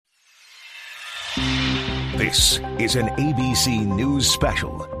This is an ABC News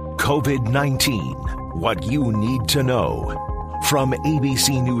special, COVID-19, What You Need to Know. From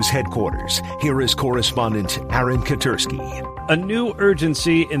ABC News headquarters, here is correspondent Aaron Katersky. A new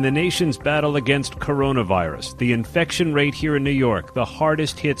urgency in the nation's battle against coronavirus. The infection rate here in New York, the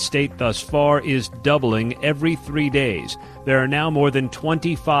hardest hit state thus far, is doubling every 3 days. There are now more than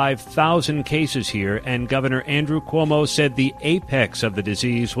 25,000 cases here, and Governor Andrew Cuomo said the apex of the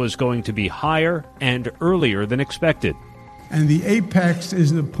disease was going to be higher and earlier than expected. And the apex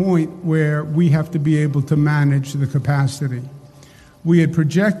is the point where we have to be able to manage the capacity. We had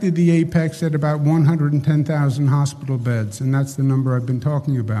projected the apex at about 110,000 hospital beds, and that's the number I've been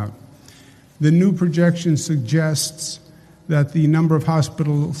talking about. The new projection suggests that the number of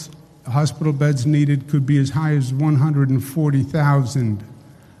hospital beds needed could be as high as 140,000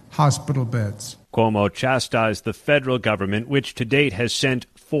 hospital beds. Cuomo chastised the federal government, which to date has sent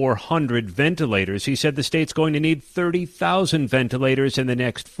 400 ventilators. He said the state's going to need 30,000 ventilators in the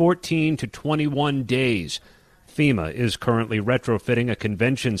next 14 to 21 days. FEMA is currently retrofitting a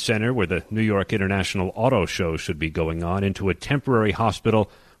convention center where the New York International Auto Show should be going on into a temporary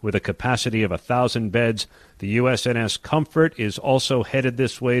hospital with a capacity of 1,000 beds. The USNS Comfort is also headed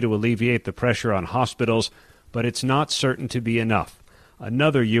this way to alleviate the pressure on hospitals, but it's not certain to be enough.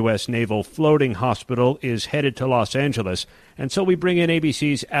 Another U.S. Naval floating hospital is headed to Los Angeles, and so we bring in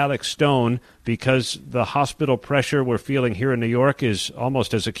ABC's Alex Stone because the hospital pressure we're feeling here in New York is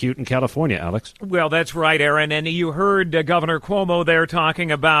almost as acute in California, Alex. Well, that's right, Aaron, and you heard Governor Cuomo there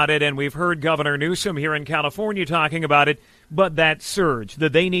talking about it, and we've heard Governor Newsom here in California talking about it, but that surge,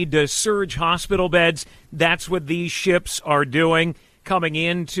 that they need to surge hospital beds, that's what these ships are doing, coming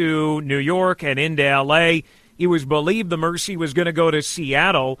into New York and into L.A., It was believed the Mercy was going to go to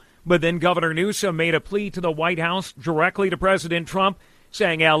Seattle, but then Governor Newsom made a plea to the White House directly to President Trump,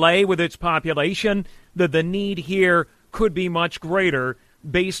 saying L.A., with its population, that the need here could be much greater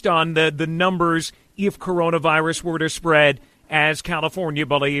based on the numbers if coronavirus were to spread, as California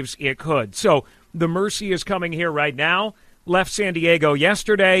believes it could. So the Mercy is coming here right now, left San Diego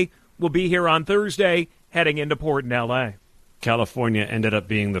yesterday, will be here on Thursday, heading into port in L.A. California ended up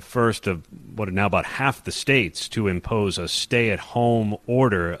being the first of what are now about half the states to impose a stay-at-home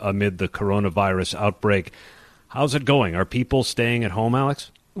order amid the coronavirus outbreak. How's it going? Are people staying at home,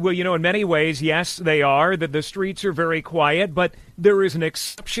 Alex? Well, in many ways, yes, they are, that the streets are very quiet, but there is an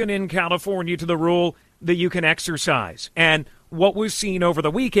exception in California to the rule that you can exercise. And what was seen over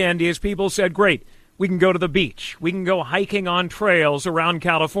the weekend is people said, great, we can go to the beach, we can go hiking on trails around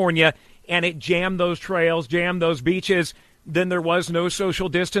California, and it jammed those trails, jammed those beaches. Then there was no social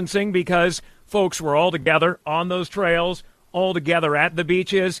distancing because folks were all together on those trails, all together at the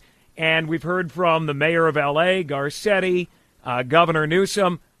beaches. And we've heard from the mayor of L.A., Garcetti, Governor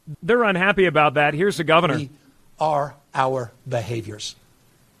Newsom. They're unhappy about that. Here's the governor. We are our behaviors.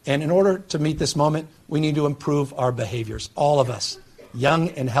 And in order to meet this moment, we need to improve our behaviors, all of us, young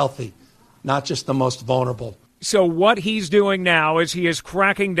and healthy, not just the most vulnerable. So what he's doing now is he is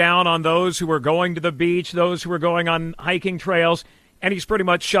cracking down on those who are going to the beach, those who are going on hiking trails, and he's pretty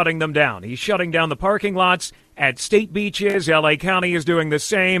much shutting them down. He's shutting down the parking lots at state beaches. L.A. County is doing the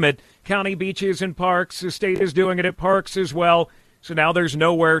same at county beaches and parks. The state is doing it at parks as well. So now there's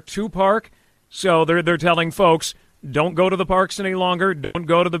nowhere to park. So they're telling folks, don't go to the parks any longer. Don't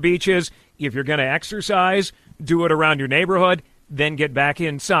go to the beaches. If you're going to exercise, do it around your neighborhood, then get back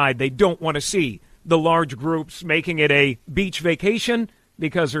inside. They don't want to see the large groups making it a beach vacation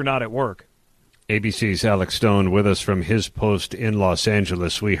because they're not at work. ABC's Alex Stone with us from his post in Los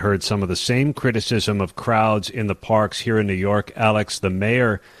Angeles. We heard some of the same criticism of crowds in the parks here in New York. Alex, the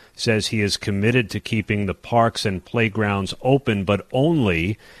mayor says he is committed to keeping the parks and playgrounds open, but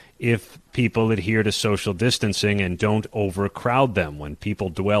only if people adhere to social distancing and don't overcrowd them. When people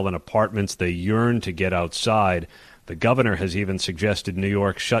dwell in apartments, they yearn to get outside. The governor has even suggested New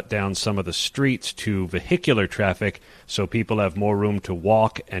York shut down some of the streets to vehicular traffic so people have more room to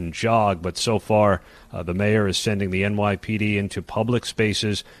walk and jog. But so far, the mayor is sending the NYPD into public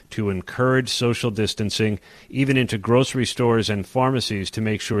spaces to encourage social distancing, even into grocery stores and pharmacies to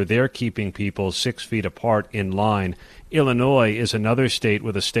make sure they're keeping people 6 feet apart in line. Illinois is another state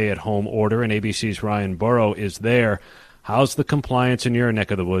with a stay-at-home order, and ABC's Ryan Burrow is there. How's the compliance in your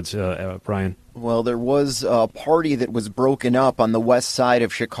neck of the woods, Brian? Well, there was a party that was broken up on the west side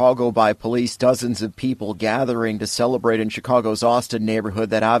of Chicago by police, dozens of people gathering to celebrate in Chicago's Austin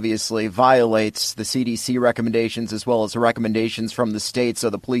neighborhood. That obviously violates the CDC recommendations as well as the recommendations from the state. So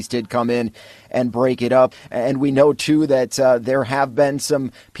the police did come in and break it up. And we know, too, that there have been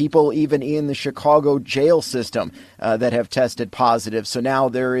some people even in the Chicago jail system that have tested positive. So now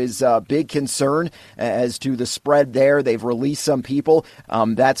there is big concern as to the spread there. They've released some people.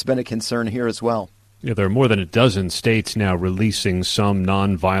 That's been a concern here as well. Yeah, there are more than a dozen states now releasing some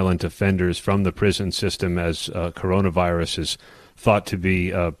nonviolent offenders from the prison system as coronavirus is thought to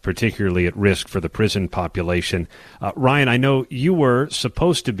be particularly at risk for the prison population. Ryan, I know you were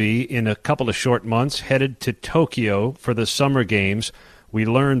supposed to be in a couple of short months headed to Tokyo for the Summer Games. We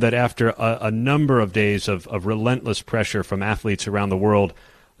learned that after a number of days of relentless pressure from athletes around the world,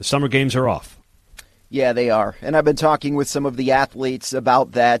 the Summer Games are off. Yeah, they are. And I've been talking with some of the athletes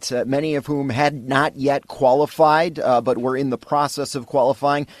about that, many of whom had not yet qualified, but were in the process of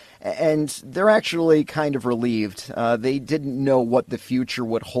qualifying. And they're actually kind of relieved. They didn't know what the future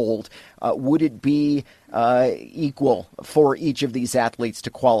would hold. Would it be equal for each of these athletes to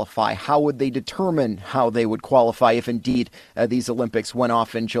qualify? How would they determine how they would qualify if indeed these Olympics went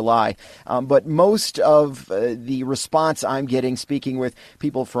off in July? But most of the response I'm getting, speaking with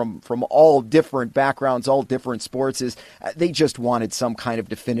people from all different backgrounds, all different sports, is they just wanted some kind of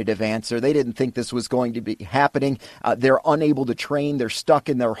definitive answer. They didn't think this was going to be happening. They're unable to train. They're stuck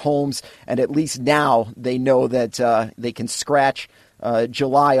in their homes. And at least now they know that they can scratch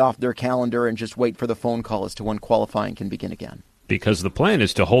July off their calendar and just wait for the phone call as to when qualifying can begin again. Because the plan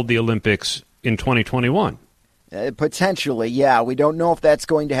is to hold the Olympics in 2021. Potentially, yeah. We don't know if that's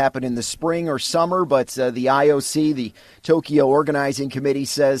going to happen in the spring or summer, but the IOC, the Tokyo Organizing Committee,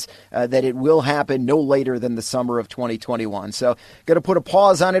 says that it will happen no later than the summer of 2021. So going to put a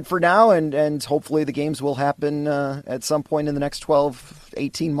pause on it for now, and hopefully the games will happen at some point in the next 12,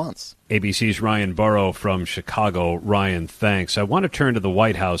 18 months. ABC's Ryan Burrow from Chicago. Ryan, thanks. I want to turn to the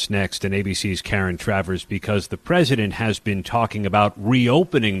White House next and ABC's Karen Travers, because the president has been talking about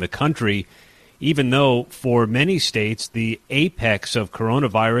reopening the country, even though for many states the apex of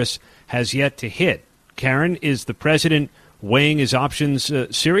coronavirus has yet to hit. Karen, is the president weighing his options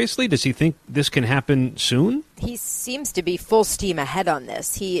seriously? Does he think this can happen soon? He seems to be full steam ahead on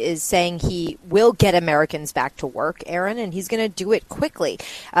this. He is saying he will get Americans back to work, Aaron, and he's going to do it quickly.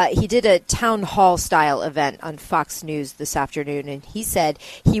 He did a town hall style event on Fox News this afternoon, and he said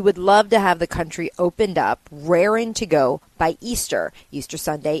he would love to have the country opened up, raring to go by Easter. Easter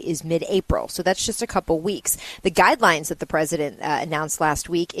Sunday is mid-April, so that's just a couple weeks. The guidelines that the president announced last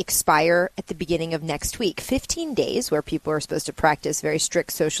week expire at the beginning of next week, 15 days where people are supposed to practice very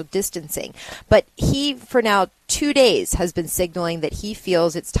strict social distancing. But he, for now, 2 days has been signaling that he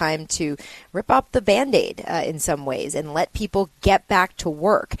feels it's time to rip off the Band-Aid in some ways and let people get back to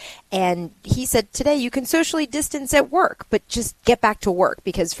work. And he said today you can socially distance at work, but just get back to work,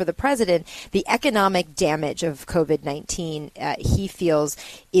 because for the president, the economic damage of COVID-19 he feels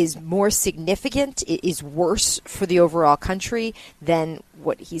is more significant, it is worse for the overall country than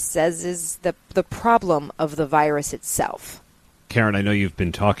what he says is the problem of the virus itself. Karen, I know you've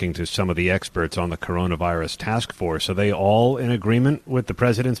been talking to some of the experts on the coronavirus task force. Are they all in agreement with the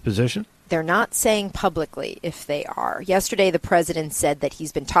president's position? They're not saying publicly if they are. Yesterday, the president said that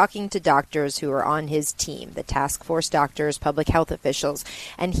he's been talking to doctors who are on his team, the task force doctors, public health officials,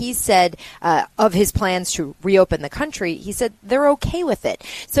 and he said of his plans to reopen the country, he said they're okay with it.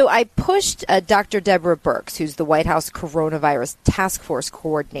 So I pushed Dr. Deborah Birx, who's the White House coronavirus task force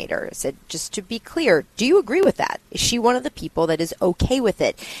coordinator. I said, just to be clear, do you agree with that? Is she one of the people that is okay with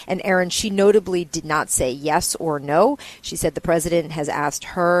it? And Aaron, she notably did not say yes or no. She said the president has asked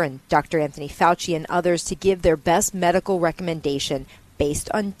her and Dr. Anthony Fauci and others to give their best medical recommendation based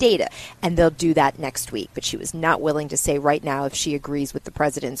on data, and they'll do that next week. But she was not willing to say right now if she agrees with the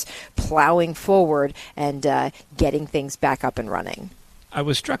president's plowing forward and getting things back up and running. I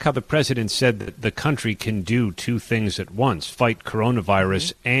was struck how the president said that the country can do two things at once, fight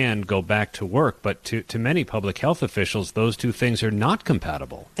coronavirus and go back to work. But to many public health officials, those two things are not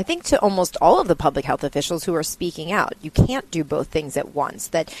compatible. I think to almost all of the public health officials who are speaking out, you can't do both things at once.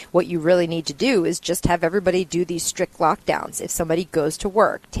 That what you really need to do is just have everybody do these strict lockdowns. If somebody goes to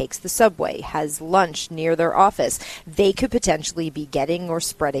work, takes the subway, has lunch near their office, they could potentially be getting or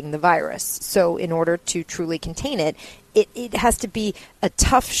spreading the virus. So in order to truly contain it, it has to be a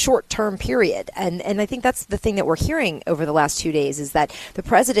tough short-term period. And I think that's the thing that we're hearing over the last 2 days is that the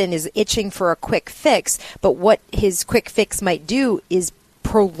president is itching for a quick fix, but what his quick fix might do is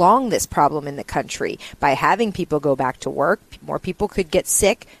prolong this problem in the country by having people go back to work. More people could get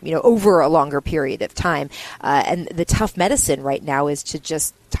sick, over a longer period of time. And the tough medicine right now is to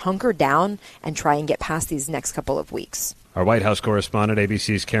just hunker down and try and get past these next couple of weeks. Our White House correspondent,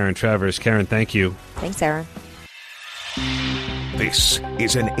 ABC's Karen Travers. Karen, thank you. Thanks, Aaron. This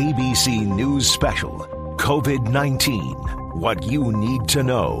is an ABC News special, COVID-19, What You Need to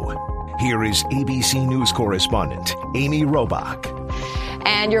Know. Here is ABC News correspondent Amy Robach.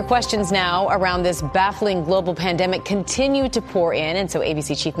 And your questions now around this baffling global pandemic continue to pour in. And so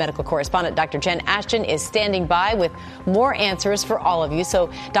ABC Chief Medical Correspondent Dr. Jen Ashton is standing by with more answers for all of you.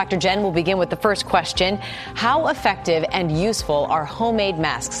 So, Dr. Jen, we'll begin with the first question. How effective and useful are homemade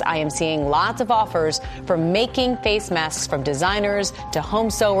masks? I am seeing lots of offers for making face masks from designers to home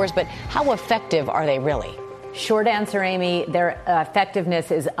sewers, but how effective are they really? Short answer, Amy, their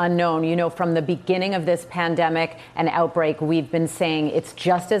effectiveness is unknown. From the beginning of this pandemic and outbreak, we've been saying it's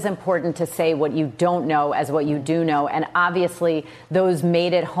just as important to say what you don't know as what you do know. And obviously, those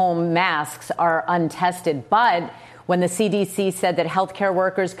made-at-home masks are untested. But when the CDC said that healthcare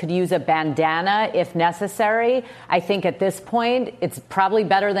workers could use a bandana if necessary, I think at this point, it's probably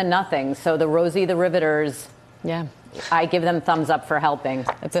better than nothing. So the Rosie the Riveters, yeah, I give them thumbs up for helping.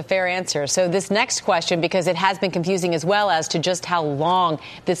 That's a fair answer. So this next question, because it has been confusing as well as to just how long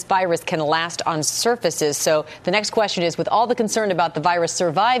this virus can last on surfaces. So the next question is, with all the concern about the virus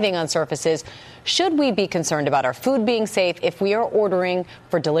surviving on surfaces, should we be concerned about our food being safe if we are ordering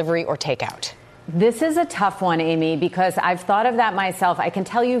for delivery or takeout? This is a tough one, Amy, because I've thought of that myself. I can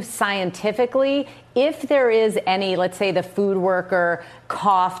tell you scientifically, if there is any, let's say the food worker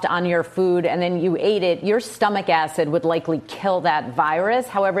coughed on your food and then you ate it, your stomach acid would likely kill that virus.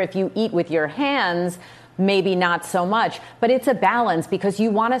 However, if you eat with your hands, maybe not so much. But it's a balance because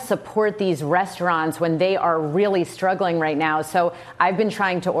you want to support these restaurants when they are really struggling right now. So I've been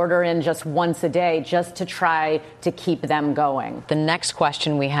trying to order in just once a day just to try to keep them going. The next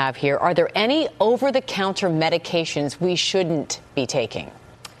question we have here, are there any over-the-counter medications we shouldn't be taking?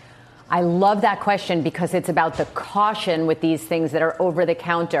 I love that question because it's about the caution with these things that are over the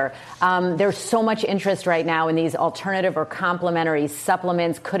counter. There's so much interest right now in these alternative or complementary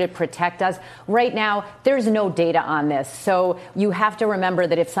supplements. Could it protect us? Right now, there's no data on this. So you have to remember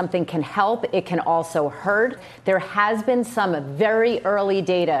that if something can help, it can also hurt. There has been some very early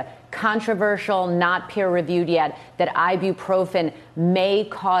data, controversial, not peer-reviewed yet, that ibuprofen may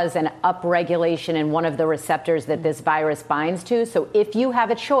cause an upregulation in one of the receptors that this virus binds to. So if you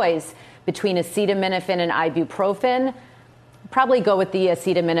have a choice between acetaminophen and ibuprofen, probably go with the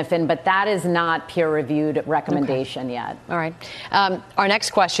acetaminophen, but that is not peer-reviewed recommendation yet. All right. Our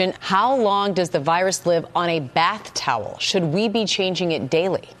next question, how long does the virus live on a bath towel? Should we be changing it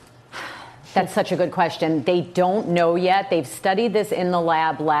daily? That's such a good question. They don't know yet. They've studied this in the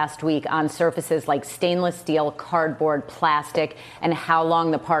lab last week on surfaces like stainless steel, cardboard, plastic, and how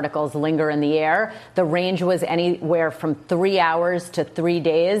long the particles linger in the air. The range was anywhere from 3 hours to 3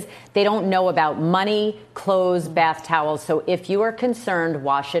 days. They don't know about money, clothes, bath towels. So if you are concerned,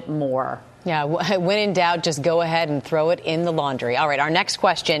 wash it more. Yeah, when in doubt, just go ahead and throw it in the laundry. All right, our next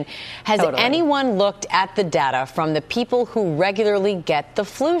question. Has anyone looked at the data from the people who regularly get the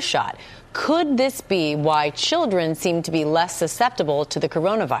flu shot? Could this be why children seem to be less susceptible to the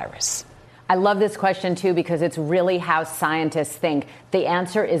coronavirus? I love this question, too, because it's really how scientists think. The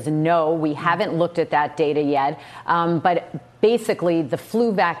answer is no. We haven't looked at that data yet. But basically, the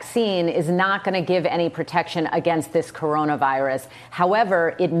flu vaccine is not going to give any protection against this coronavirus.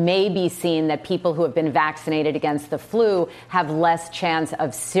 However, it may be seen that people who have been vaccinated against the flu have less chance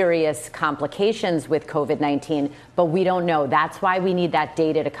of serious complications with COVID-19, but we don't know. That's why we need that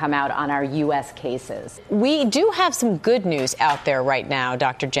data to come out on our U.S. cases. We do have some good news out there right now,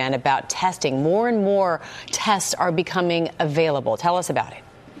 Dr. Jen, about testing. More and more tests are becoming available. Tell us about it.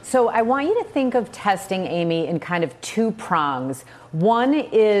 So I want you to think of testing, Amy, in kind of two prongs. One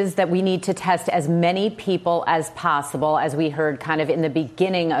is that we need to test as many people as possible, as we heard kind of in the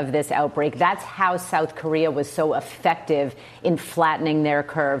beginning of this outbreak. That's how South Korea was so effective in flattening their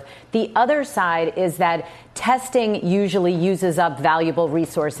curve. The other side is that testing usually uses up valuable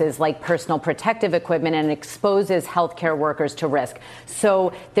resources like personal protective equipment and exposes healthcare workers to risk.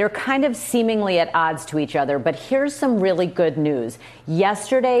 So they're kind of seemingly at odds to each other. But here's some really good news.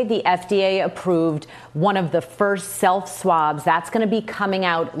 Yesterday, the FDA approved one of the first self-swabs. That's going to be coming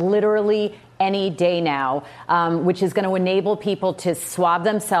out literally any day now, which is going to enable people to swab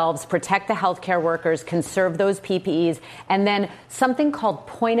themselves, protect the healthcare workers, conserve those PPEs, and then something called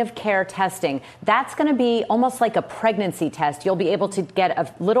point-of-care testing. That's going to be almost like a pregnancy test. You'll be able to get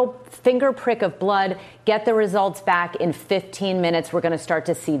a little finger prick of blood, get get the results back in 15 minutes. We're going to start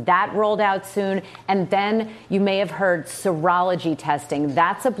to see that rolled out soon. And then you may have heard serology testing.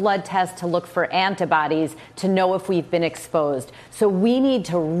 That's a blood test to look for antibodies to know if we've been exposed. So we need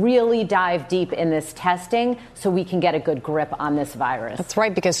to really dive deep in this testing so we can get a good grip on this virus. That's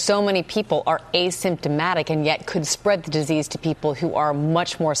right, because so many people are asymptomatic and yet could spread the disease to people who are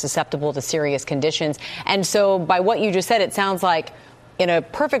much more susceptible to serious conditions. And so by what you just said, it sounds like in a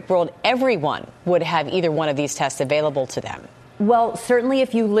perfect world, everyone would have either one of these tests available to them. Well, certainly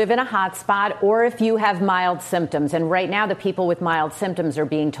if you live in a hot spot or if you have mild symptoms. And right now, the people with mild symptoms are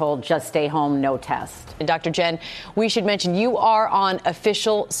being told just stay home, no test. And Dr. Jen, we should mention you are on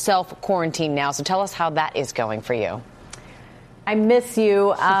official self-quarantine now. So tell us how that is going for you. I miss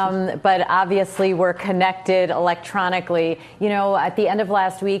you, but obviously we're connected electronically. You know, at the end of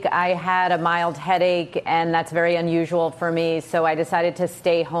last week, I had a mild headache, and that's very unusual for me. So I decided to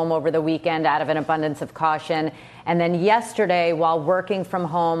stay home over the weekend out of an abundance of caution. And then yesterday, while working from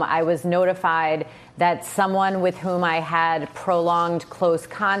home, I was notified that someone with whom I had prolonged close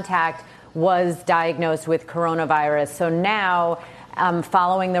contact was diagnosed with coronavirus. So now I'm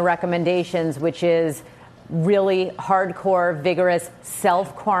following the recommendations, which is really hardcore, vigorous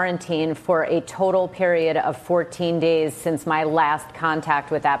self-quarantine for a total period of 14 days since my last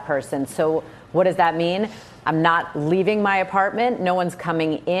contact with that person. So what does that mean? I'm not leaving my apartment. No one's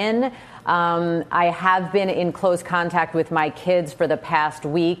coming in. I have been in close contact with my kids for the past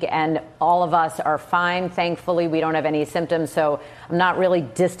week, and all of us are fine. Thankfully, we don't have any symptoms, so I'm not really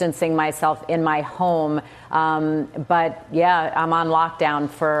distancing myself in my home. But yeah, I'm on lockdown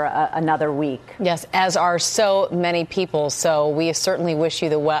for another week. Yes, as are so many people. So we certainly wish you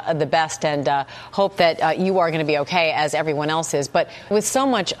the best and hope that you are going to be okay, as everyone else is. But with so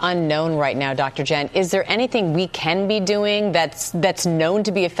much unknown right now, Dr. Jen, is there anything we can be doing that's known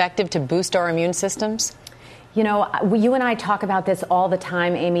to be effective to boost our immune systems? You know, you and I talk about this all the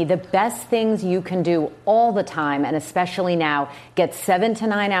time, Amy. The best things you can do all the time, and especially now, get 7 to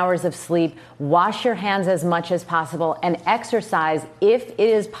 9 hours of sleep, wash your hands as much as possible, and exercise, if it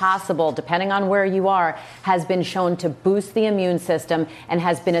is possible, depending on where you are, has been shown to boost the immune system and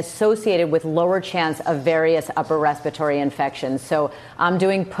has been associated with lower chance of various upper respiratory infections. So I'm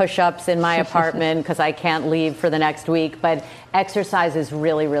doing push-ups in my apartment because I can't leave for the next week, but exercise is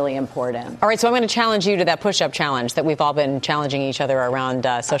really, really important. All right, so I'm going to challenge you to that push-up challenge that we've all been challenging each other around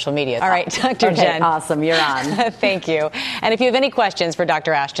social media. All right, Dr. Okay, Jen. Awesome, you're on. Thank you. And if you have any questions for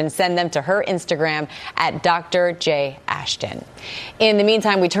Dr. Ashton, send them to her Instagram at Dr. J. Ashton. In the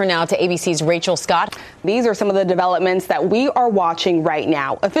meantime, we turn now to ABC's Rachel Scott. These are some of the developments that we are watching right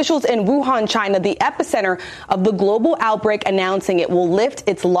now. Officials in Wuhan, China, the epicenter of the global outbreak, announcing it will lift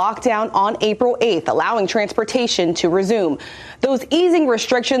its lockdown on April 8th, allowing transportation to resume. Those easing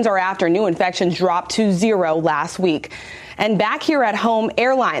restrictions are after new infections dropped to 0 last week. And back here at home,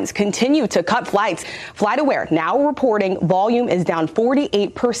 airlines continue to cut flights. FlightAware now reporting volume is down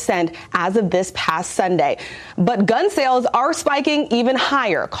 48% as of this past Sunday. But gun sales are spiking even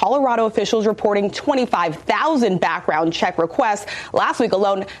higher. Colorado officials reporting 25,000 background check requests last week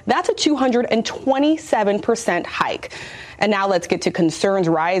alone. That's a 227% hike. And now let's get to concerns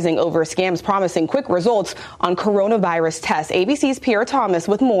rising over scams promising quick results on coronavirus tests. ABC's Pierre Thomas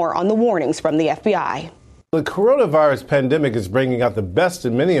with more on the warnings from the FBI. The coronavirus pandemic is bringing out the best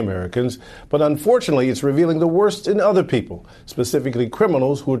in many Americans, but unfortunately it's revealing the worst in other people, specifically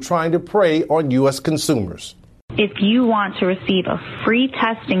criminals who are trying to prey on U.S. consumers. If you want to receive a free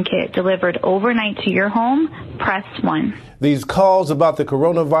testing kit delivered overnight to your home, press 1. These calls about the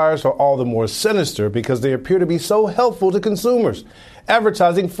coronavirus are all the more sinister because they appear to be so helpful to consumers,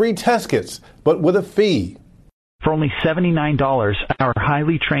 advertising free test kits, but with a fee. For only $79, our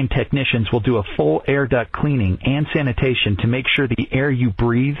highly trained technicians will do a full air duct cleaning and sanitation to make sure the air you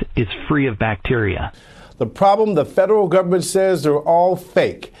breathe is free of bacteria. The problem, the federal government says they're all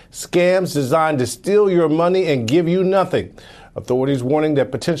fake, scams designed to steal your money and give you nothing. Authorities warning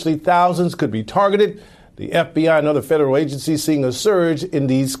that potentially thousands could be targeted. The FBI and other federal agencies seeing a surge in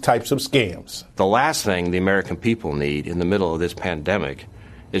these types of scams. The last thing the American people need in the middle of this pandemic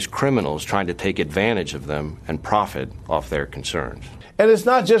is criminals trying to take advantage of them and profit off their concerns. And it's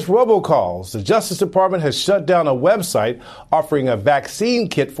not just robocalls. The Justice Department has shut down a website offering a vaccine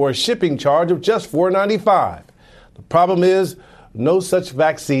kit for a shipping charge of just $4.95. The problem is no such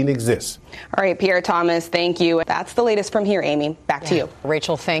vaccine exists. All right, Pierre Thomas, thank you. That's the latest from here, Amy. Back to you.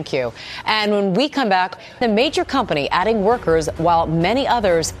 Rachel, thank you. And when we come back, the major company adding workers while many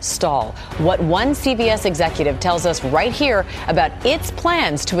others stall. What one CVS executive tells us right here about its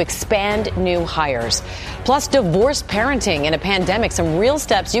plans to expand new hires. Plus, divorce parenting in a pandemic, some real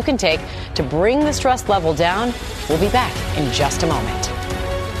steps you can take to bring the stress level down. We'll be back in just a moment.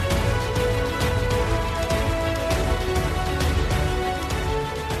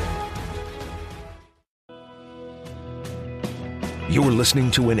 You're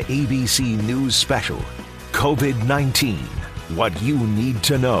listening to an ABC News special, COVID-19, What You Need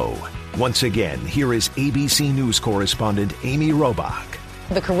to Know. Once again, here is ABC News correspondent Amy Robach.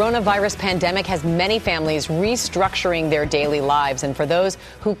 The coronavirus pandemic has many families restructuring their daily lives. And for those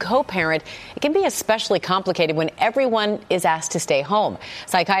who co-parent, it can be especially complicated when everyone is asked to stay home.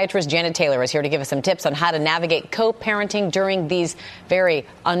 Psychiatrist Janet Taylor is here to give us some tips on how to navigate co-parenting during these very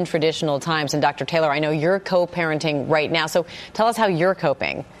untraditional times. And Dr. Taylor, I know you're co-parenting right now, so tell us how you're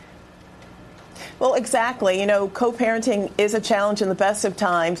coping. Well, exactly. You know, co-parenting is a challenge in the best of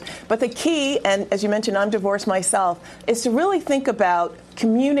times. But the key, and as you mentioned, I'm divorced myself, is to really think about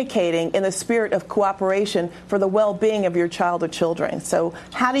communicating in the spirit of cooperation for the well-being of your child or children. So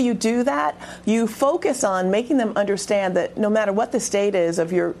how do you do that? You focus on making them understand that no matter what the state is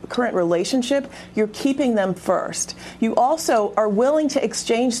of your current relationship, you're keeping them first. You also are willing to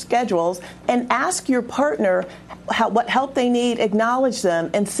exchange schedules and ask your partner what help they need, acknowledge them,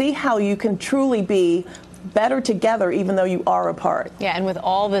 and see how you can truly be better together even though you are apart. Yeah, and with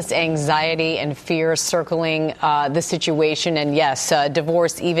all this anxiety and fear circling the situation, and yes,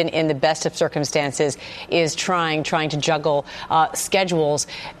 divorce, even in the best of circumstances, is trying to juggle schedules.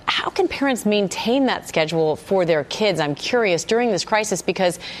 How can parents maintain that schedule for their kids? I'm curious during this crisis,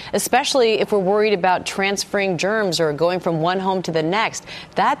 because especially if we're worried about transferring germs or going from one home to the next,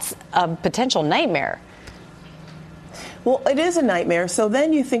 that's a potential nightmare. Well, it is a nightmare. So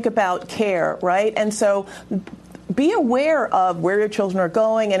then you think about care, right? And so be aware of where your children are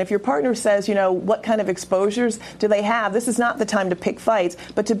going. And if your partner says, you know, what kind of exposures do they have? This is not the time to pick fights,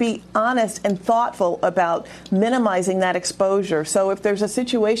 but to be honest and thoughtful about minimizing that exposure. So if there's a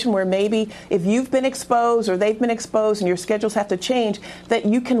situation where maybe if you've been exposed or they've been exposed and your schedules have to change, that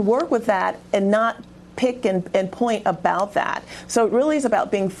you can work with that and not pick and point about that. So it really is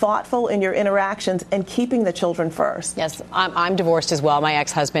about being thoughtful in your interactions and keeping the children first. Yes, I'm divorced as well. My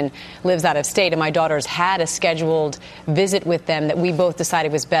ex-husband lives out of state, and my daughters had a scheduled visit with them that we both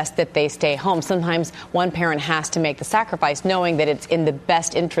decided was best that they stay home. Sometimes one parent has to make the sacrifice, knowing that it's in the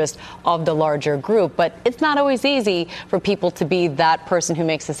best interest of the larger group. But it's not always easy for people to be that person who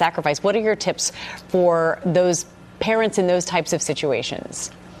makes the sacrifice. What are your tips for those parents in those types of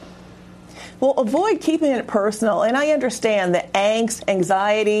situations? Well, avoid keeping it personal. And I understand the angst,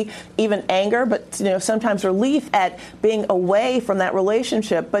 anxiety, even anger, but sometimes relief at being away from that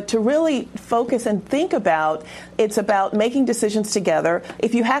relationship. But to really focus and think about, it's about making decisions together.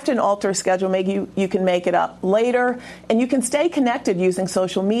 If you have to alter a schedule, maybe you can make it up later. And you can stay connected using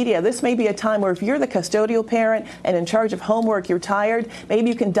social media. This may be a time where if you're the custodial parent and in charge of homework, you're tired, maybe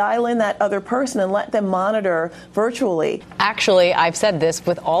you can dial in that other person and let them monitor virtually. Actually, I've said this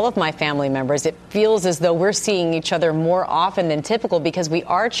with all of my family members. It feels as though we're seeing each other more often than typical because we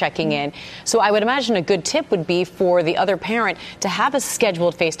are checking in. So I would imagine a good tip would be for the other parent to have a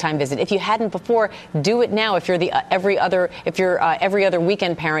scheduled FaceTime visit. If you hadn't before, do it now. If you're every other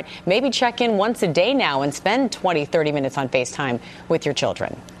weekend parent, maybe check in once a day now and spend 20, 30 minutes on FaceTime with your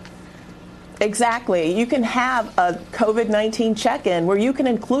children. Exactly. You can have a COVID-19 check-in where you can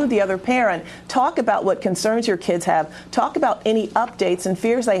include the other parent, talk about what concerns your kids have, talk about any updates and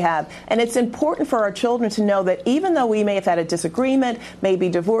fears they have. And it's important for our children to know that even though we may have had a disagreement, maybe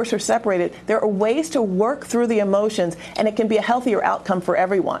divorced or separated, there are ways to work through the emotions, and it can be a healthier outcome for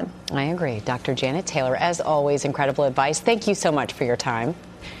everyone. I agree. Dr. Janet Taylor, as always, incredible advice. Thank you so much for your time.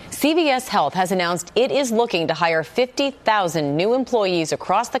 CVS Health has announced it is looking to hire 50,000 new employees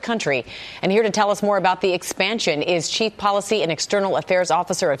across the country. And here to tell us more about the expansion is Chief Policy and External Affairs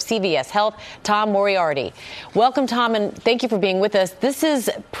Officer of CVS Health, Tom Moriarty. Welcome, Tom, and thank you for being with us. This is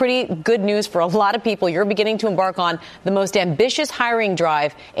pretty good news for a lot of people. You're beginning to embark on the most ambitious hiring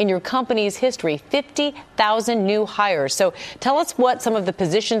drive in your company's history, 50,000 new hires. So tell us what some of the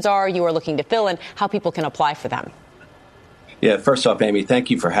positions are you are looking to fill and how people can apply for them. Yeah, first off, Amy,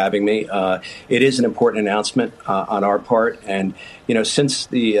 thank you for having me. It is an important announcement on our part. And, since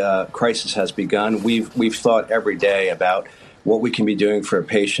the crisis has begun, we've thought every day about what we can be doing for our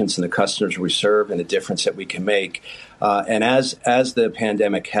patients and the customers we serve and the difference that we can make. And as the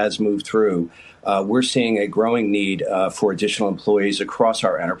pandemic has moved through, we're seeing a growing need for additional employees across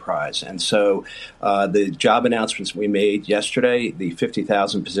our enterprise. And so the job announcements we made yesterday, the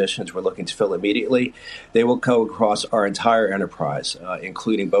 50,000 positions we're looking to fill immediately, they will go across our entire enterprise,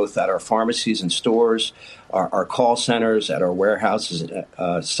 including both at our pharmacies and stores, our call centers, at our warehouses,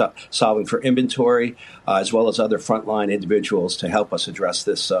 solving for inventory, as well as other frontline individuals to help us address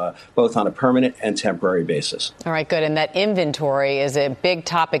this both on a permanent and temporary basis. All right, good. And that inventory is a big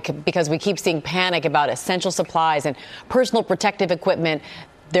topic because we keep seeing panic about essential supplies and personal protective equipment.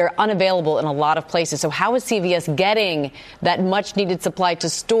 They're unavailable in a lot of places. So how is CVS getting that much needed supply to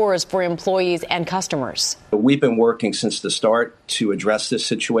stores for employees and customers? We've been working since the start to address this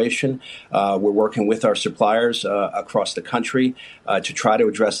situation. We're working with our suppliers across the country to try to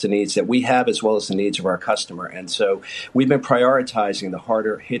address the needs that we have as well as the needs of our customer. And so we've been prioritizing the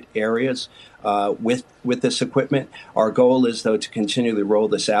harder hit areas with this equipment. Our goal is, though, to continually roll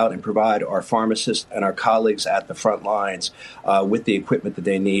this out and provide our pharmacists and our colleagues at the front lines with the equipment that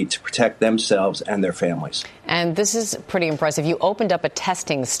they need to protect themselves and their families. And this is pretty impressive. You opened up a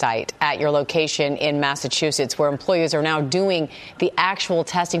testing site at your location in Massachusetts where employees are now doing the actual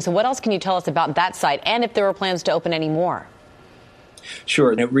testing. So what else can you tell us about that site and if there are plans to open any more?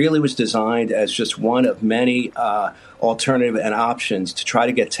 Sure. And it really was designed as just one of many alternative and options to try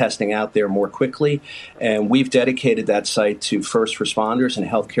to get testing out there more quickly. And we've dedicated that site to first responders and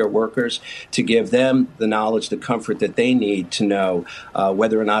healthcare workers to give them the knowledge, the comfort that they need to know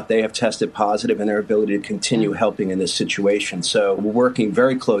whether or not they have tested positive and their ability to continue helping in this situation. So we're working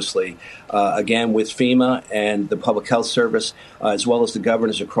very closely, again, with FEMA and the Public Health Service, as well as the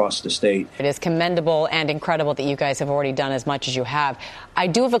governors across the state. It is commendable and incredible that you guys have already done as much as you have. I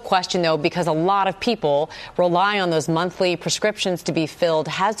do have a question, though, because a lot of people rely on those monthly prescriptions to be filled.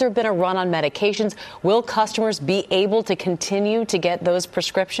 Has there been a run on medications? Will customers be able to continue to get those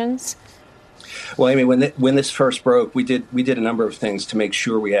prescriptions? Well, Amy, when this first broke, we did a number of things to make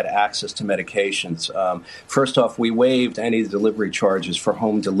sure we had access to medications. First off, we waived any delivery charges for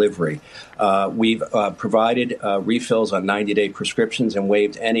home delivery. We've provided refills on 90-day prescriptions and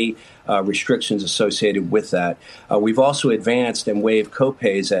waived any restrictions associated with that. We've also advanced and waived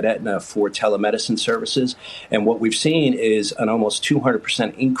copays at Aetna for telemedicine services. And what we've seen is an almost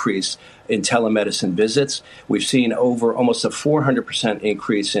 200% increase in telemedicine visits. We've seen over almost a 400%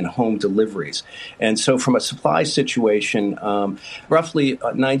 increase in home deliveries. And so from a supply situation, roughly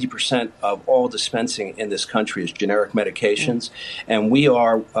 90% of all dispensing in this country is generic medications. And we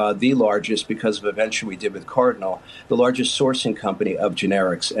are the largest, because of a venture we did with Cardinal, the largest sourcing company of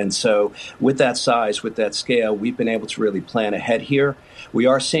generics. And so with that size, with that scale, we've been able to really plan ahead here. We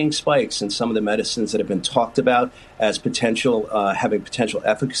are seeing spikes in some of the medicines that have been talked about as having potential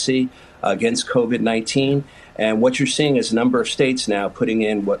efficacy against COVID-19. And what you're seeing is a number of states now putting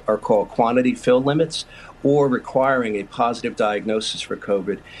in what are called quantity fill limits, or requiring a positive diagnosis for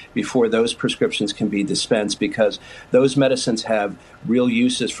COVID before those prescriptions can be dispensed, because those medicines have real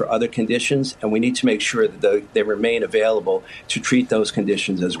uses for other conditions, and we need to make sure that they remain available to treat those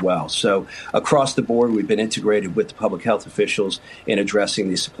conditions as well. So across the board, we've been integrated with the public health officials in addressing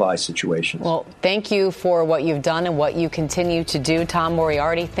these supply situations. Well, thank you for what you've done and what you continue to do. Tom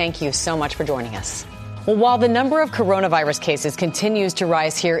Moriarty, thank you so much for joining us. Well, while the number of coronavirus cases continues to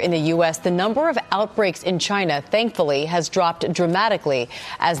rise here in the U.S., the number of outbreaks in China, thankfully, has dropped dramatically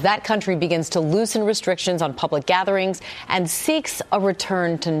as that country begins to loosen restrictions on public gatherings and seeks a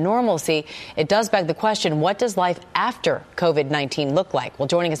return to normalcy. It does beg the question, what does life after COVID-19 look like? Well,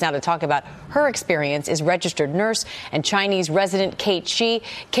 joining us now to talk about her experience is registered nurse and Chinese resident Kate Shi.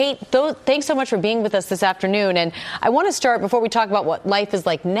 Kate, thanks so much for being with us this afternoon. And I want to start, before we talk about what life is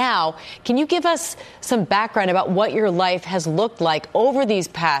like now, can you give us some background about what your life has looked like over these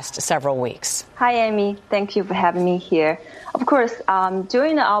past several weeks? Hi, Amy. Thank you for having me here. Of course,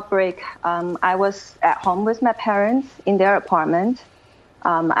 during the outbreak, I was at home with my parents in their apartment.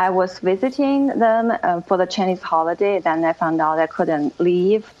 I was visiting them for the Chinese holiday. Then I found out I couldn't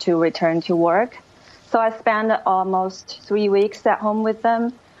leave to return to work. So I spent almost 3 weeks at home with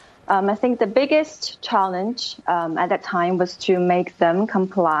them. I think the biggest challenge at that time was to make them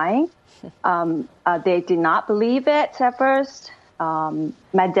comply. They did not believe it at first.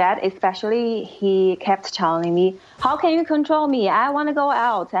 My dad especially, he kept telling me, how can you control me? I want to go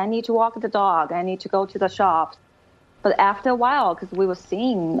out. I need to walk the dog. I need to go to the shop. But after a while, because we were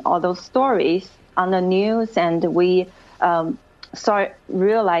seeing all those stories on the news, and we started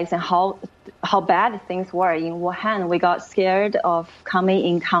realizing how bad things were in Wuhan, we got scared of coming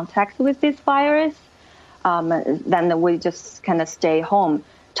in contact with this virus. Then we just kind of stay home.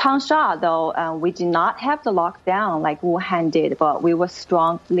 Changsha, though, we did not have the lockdown like Wuhan did, but we were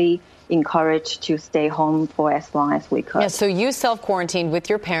strongly encouraged to stay home for as long as we could. Yeah, so you self-quarantined with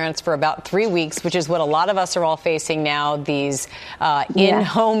your parents for about 3 weeks, which is what a lot of us are all facing now, these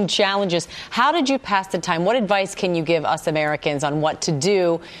in-home challenges. How did you pass the time? What advice can you give us Americans on what to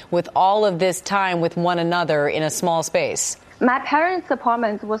do with all of this time with one another in a small space? My parents'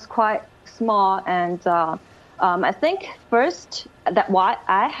 apartment was quite small, and I think first that what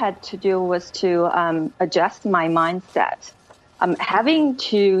I had to do was to adjust my mindset. Having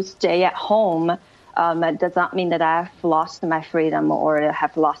to stay at home does not mean that I've lost my freedom or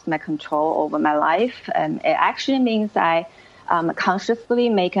have lost my control over my life. It actually means I consciously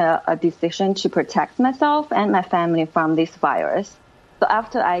make a decision to protect myself and my family from this virus. So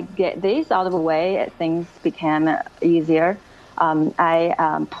after I get this out of the way, things became easier.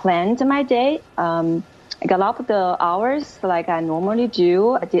 I planned my day. I got up the hours like I normally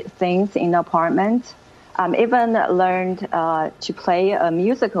do. I did things in the apartment. Even learned to play a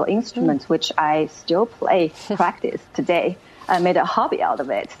musical instrument, which I still practice today. I made a hobby out of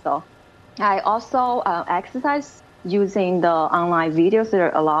it. So I also exercise using the online videos that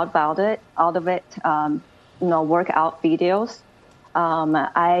are allowed out of it, workout videos.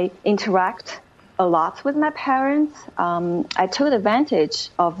 I interact a lot with my parents. I took advantage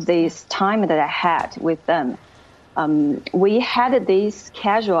of this time that I had with them. We had this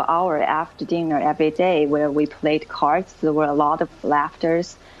casual hour after dinner every day where we played cards. There were a lot of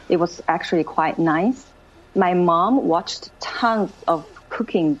laughters. It was actually quite nice. My mom watched tons of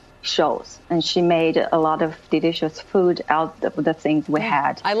cooking shows, and she made a lot of delicious food out of the things we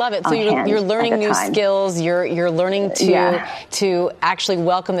had. I love it. So you're learning new skills. You're learning to actually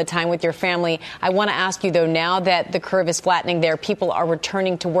welcome the time with your family. I want to ask you, though, now that the curve is flattening there, people are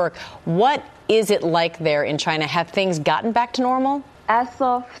returning to work. What is it like there in China? Have things gotten back to normal? As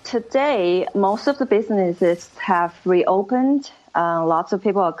of today, most of the businesses have reopened. Lots of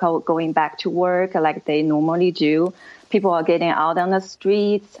people are going back to work like they normally do. People are getting out on the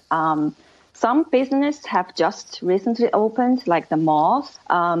streets. Some businesses have just recently opened, like the malls.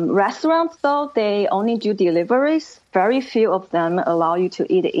 Restaurants, though, they only do deliveries. Very few of them allow you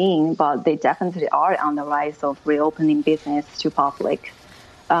to eat in, but they definitely are on the rise of reopening business to public.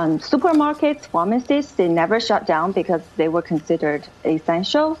 Supermarkets, pharmacies, they never shut down because they were considered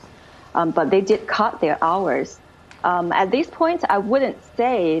essential, but they did cut their hours. At this point, I wouldn't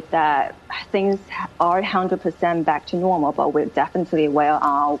say that things are 100% back to normal, but we're definitely well on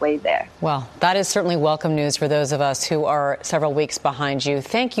our way there. Well, that is certainly welcome news for those of us who are several weeks behind you.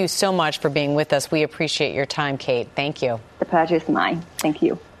 Thank you so much for being with us. We appreciate your time, Kate. Thank you. The pleasure is mine. Thank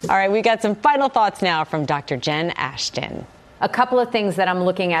you. All right, we got some final thoughts now from Dr. Jen Ashton. A couple of things that I'm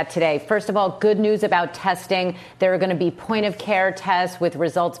looking at today. First of all, good news about testing. There are going to be point-of-care tests with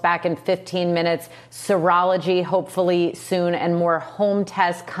results back in 15 minutes, serology hopefully soon, and more home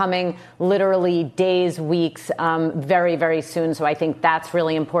tests coming literally days, weeks, very, very soon. So I think that's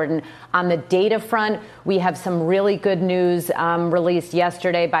really important. On the data front, we have some really good news released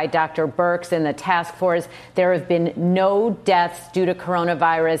yesterday by Dr. Birx in the task force. There have been no deaths due to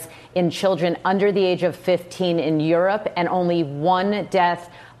coronavirus in children under the age of 15 in Europe, and only one death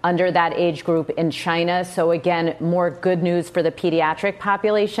under that age group in China. So again, more good news for the pediatric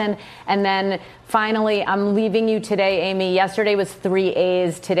population. And then finally, I'm leaving you today, Amy. Yesterday was 3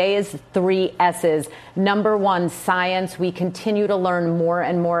 A's. Today is 3 S's. Number one, science. We continue to learn more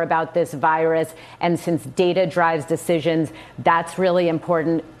and more about this virus. And since data drives decisions, that's really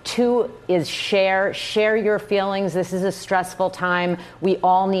important. 2 is share. Share your feelings. This is a stressful time. We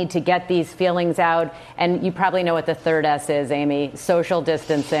all need to get these feelings out. And you probably know what the 3rd S is, Amy. Social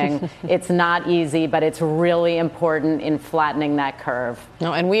distancing. It's not easy, but it's really important in flattening that curve.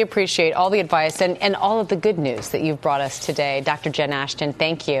 No, and we appreciate all the advice and all of the good news that you've brought us today. Dr. Jen Ashton,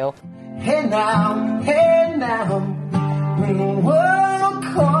 thank you. Hey now, when the world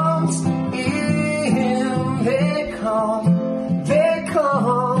comes in, they come.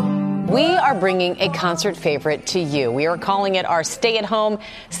 We are bringing a concert favorite to you. We are calling it our stay-at-home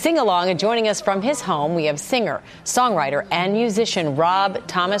sing-along, and joining us from his home, we have singer, songwriter, and musician Rob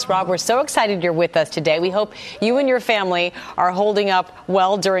Thomas. Rob, we're so excited you're with us today. We hope you and your family are holding up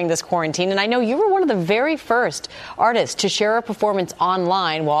well during this quarantine, and I know you were one of the very first artists to share a performance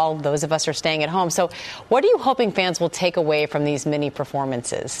online while those of us are staying at home. So what are you hoping fans will take away from these mini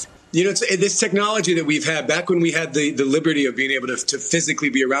performances? You know, it's this technology that we've had back when we had the liberty of being able to physically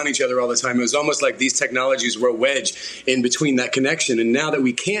be around each other all the time. It was almost like these technologies were a wedge in between that connection. And now that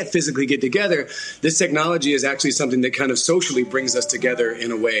we can't physically get together, this technology is actually something that kind of socially brings us together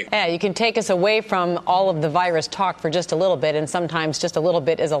in a way. Yeah, you can take us away from all of the virus talk for just a little bit, and sometimes just a little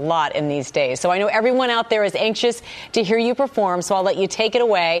bit is a lot in these days. So I know everyone out there is anxious to hear you perform, so I'll let you take it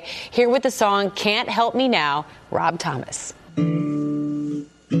away. Here with the song Can't Help Me Now, Rob Thomas.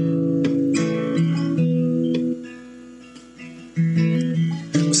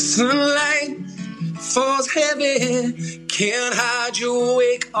 Sunlight falls heavy, can't hide your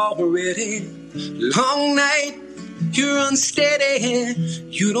wake already. Long night, you're unsteady,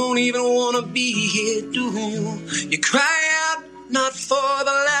 you don't even want to be here, do you? You cry out, not for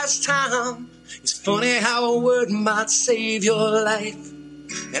the last time. It's funny how a word might save your life.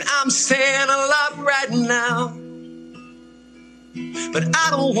 And I'm saying a lot right now, but I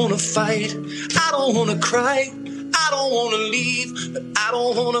don't want to fight, I don't want to cry, I don't want to leave, but I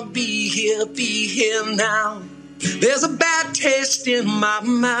don't want to be here now. There's a bad taste in my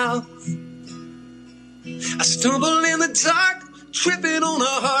mouth. I stumble in the dark, tripping on a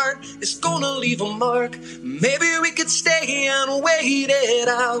heart. It's gonna leave a mark. Maybe we could stay and wait it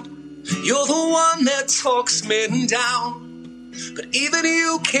out. You're the one that talks me down, but even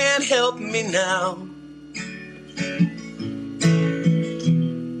you can't help me now.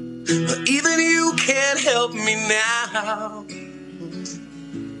 But even you can't help me now.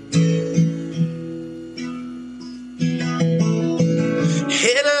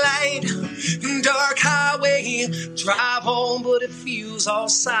 Headlight, dark highway, drive home but it feels all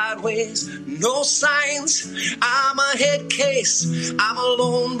sideways. No signs, I'm a head case, I'm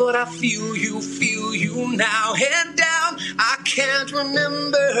alone but I feel you now. Head down, I can't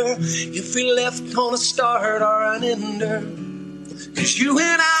remember if we left on a start or an ender. 'Cause you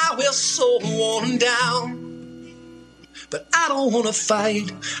and I, we're so worn down. But I don't want to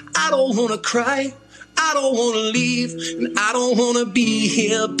fight, I don't want to cry, I don't want to leave, and I don't want to be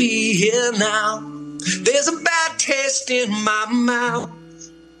here now. There's a bad taste in my mouth.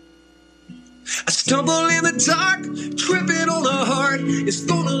 I stumble in the dark, tripping on a heart. It's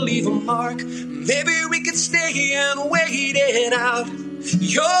gonna leave a mark. Maybe we could stay and wait it out.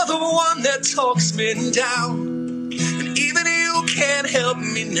 You're the one that talks me down, and even you can't help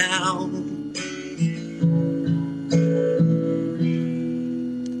me now.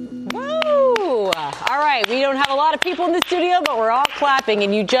 All right, we don't have a lot of people in the studio, but we're all clapping,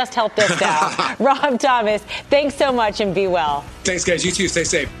 and you just helped us out. Rob Thomas, thanks so much, and be well. Thanks, guys. You too. Stay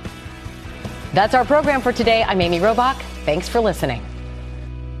safe. That's our program for today. I'm Amy Robach. Thanks for listening.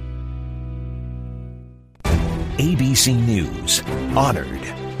 ABC News, honored.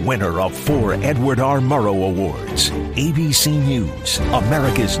 Winner of 4 Edward R. Murrow Awards. ABC News,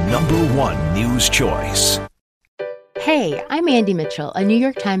 America's #1 news choice. Hey, I'm Andy Mitchell, a New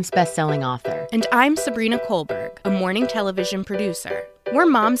York Times bestselling author. And I'm Sabrina Kohlberg, a morning television producer. We're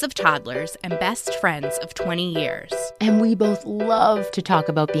moms of toddlers and best friends of 20 years. And we both love to talk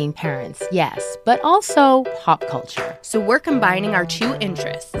about being parents, yes, but also pop culture. So we're combining our 2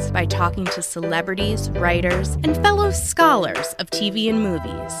 interests by talking to celebrities, writers, and fellow scholars of TV and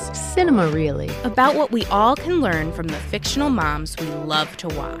movies. Cinema, really. About what we all can learn from the fictional moms we love to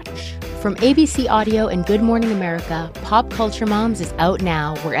watch. From ABC Audio and Good Morning America, Pop Culture Moms is out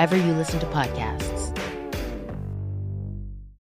now wherever you listen to podcasts.